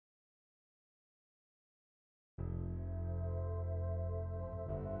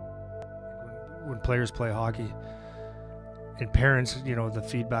when players play hockey, and parents, the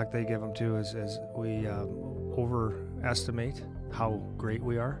feedback they give them too is we overestimate how great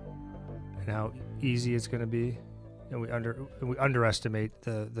we are and how easy it's going to be, and we underestimate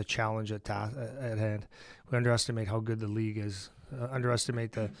the challenge at hand. We underestimate how good the league is.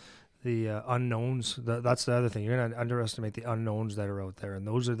 Underestimate the unknowns. That's the other thing. You're going to underestimate the unknowns that are out there, and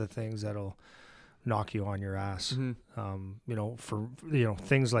those are the things that'll knock you on your ass. For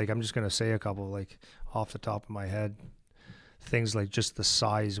things like, I'm just going to say a couple, like off the top of my head, things like just the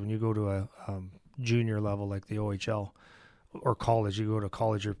size. When you go to a junior level like the OHL or college, you go to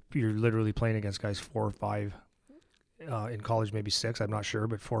college, you're literally playing against guys 4 or 5. In college, maybe 6, I'm not sure,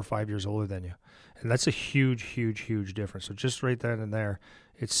 but 4 or 5 years older than you. And that's a huge, huge, huge difference. So just right then and there,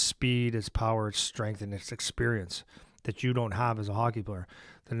 it's speed, it's power, it's strength, and it's experience that you don't have as a hockey player.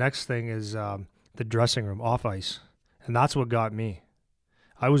 The next thing is the dressing room, off ice. And that's what got me.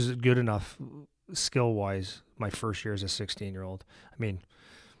 I was good enough skill-wise my first year as a 16-year-old. I mean,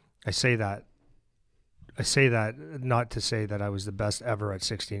 I say that not to say that I was the best ever at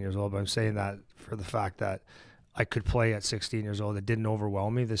 16 years old, but I'm saying that for the fact that I could play at 16 years old. It didn't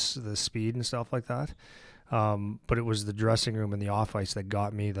overwhelm me, the speed and stuff like that. But it was the dressing room and the off ice that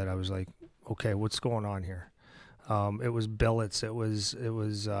got me, that I was like, okay, what's going on here? It was billets. It was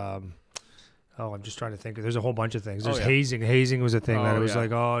I'm just trying to think. There's a whole bunch of things. There's hazing. Hazing was a thing that it was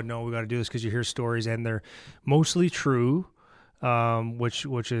like, oh no, we got to do this, because you hear stories and they're mostly true,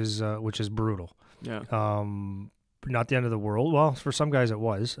 which is brutal. Yeah. Not the end of the world. Well, for some guys it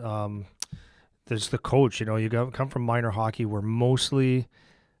was. There's the coach. You come from minor hockey where mostly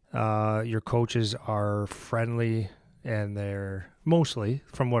your coaches are friendly, and they're mostly,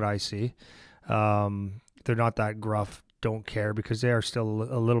 from what I see, they're not that gruff, don't care, because they are still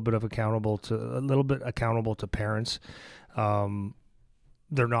a little bit accountable to parents.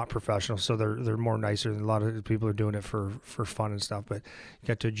 They're not professional, so they're more nicer than a lot of people are doing it for fun and stuff. But you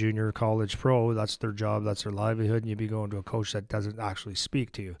get to a junior college pro, that's their job, that's their livelihood, and you'd be going to a coach that doesn't actually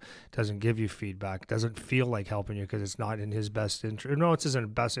speak to you, doesn't give you feedback, doesn't feel like helping you because it's not in his best interest. No, it's in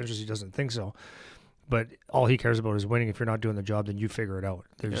his best interest, he doesn't think so. But all he cares about is winning. If you're not doing the job, then you figure it out.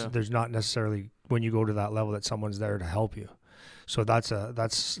 There's not necessarily, when you go to that level, that someone's there to help you. So that's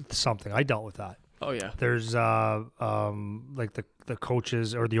something. I dealt with that. Oh yeah. There's like the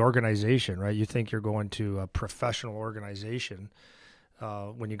coaches or the organization, right? You think you're going to a professional organization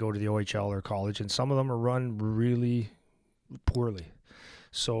when you go to the OHL or college, and some of them are run really poorly.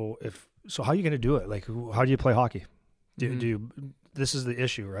 So how are you going to do it? Like, how do you play hockey? Do you? This is the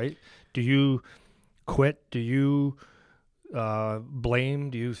issue, right? Do you quit? Do you blame?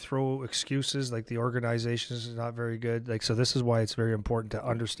 Do you throw excuses like the organization is not very good? Like, so this is why it's very important to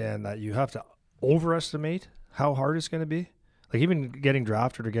understand that you have to overestimate how hard it's going to be. Like, even getting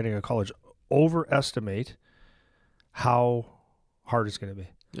drafted or getting a college, overestimate how hard it's going to be.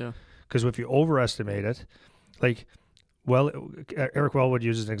 Yeah. Because if you overestimate it, like, Eric Wellwood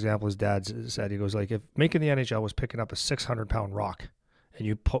uses an example. His dad said, he goes, like, if making the NHL was picking up a 600-pound rock, and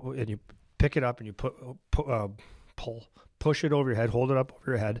you pick it up and you push it over your head, hold it up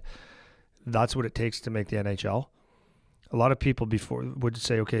over your head, that's what it takes to make the NHL. A lot of people before would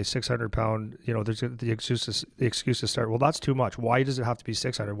say, okay, 600-pound, there's the excuses start. Well, that's too much. Why does it have to be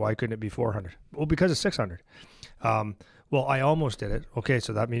 600? Why couldn't it be 400? Well, because it's 600. Well, I almost did it. Okay,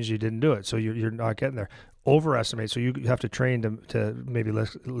 so that means you didn't do it. So you're not getting there. Overestimate. So you have to train to maybe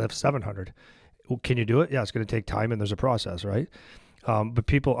lift 700. Well, can you do it? Yeah, it's going to take time, and there's a process, right? But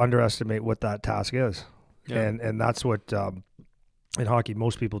people underestimate what that task is. Yeah. And that's what in hockey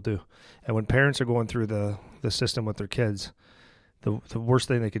most people do. And when parents are going through the system with their kids, the worst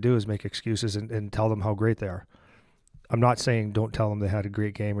thing they could do is make excuses and tell them how great they are. I'm not saying don't tell them they had a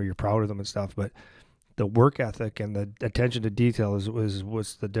great game or you're proud of them and stuff, but the work ethic and the attention to detail is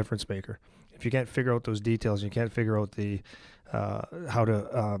what's the difference maker. If you can't figure out those details, you can't figure out the how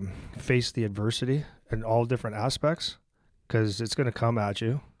to face the adversity in all different aspects, because it's going to come at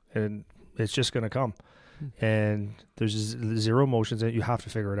you, and it's just going to come. And there's zero emotions in it. You have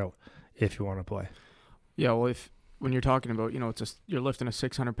to figure it out if you want to play. Yeah, well, when you're talking about, you're lifting a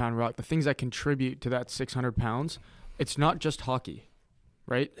 600-pound rock, the things that contribute to that 600 pounds, it's not just hockey,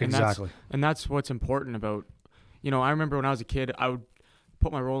 right? Exactly. And that's what's important about, I remember when I was a kid, I would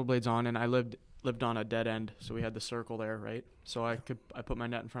put my rollerblades on, and I lived on a dead end, so we had the circle there, right? So I put my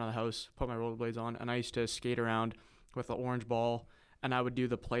net in front of the house, put my rollerblades on, and I used to skate around with the orange ball, and I would do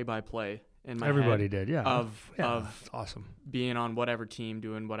the play-by-play in my Everybody head did, yeah. Of awesome. Being on whatever team,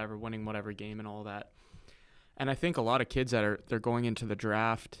 doing whatever, winning whatever game and all that. And I think a lot of kids they're going into the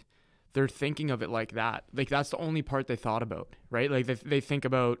draft, they're thinking of it like that. Like, that's the only part they thought about, right? Like, they think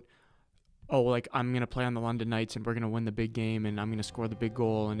about, oh, like I'm going to play on the London Knights and we're going to win the big game and I'm going to score the big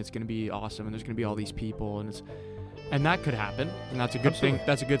goal and it's going to be awesome and there's going to be all these people and that could happen, and that's a good Absolutely. thing.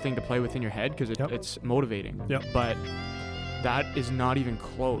 That's a good thing to play with in your head because it's motivating. Yep. But that is not even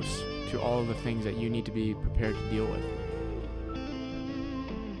close to all of the things that you need to be prepared to deal with.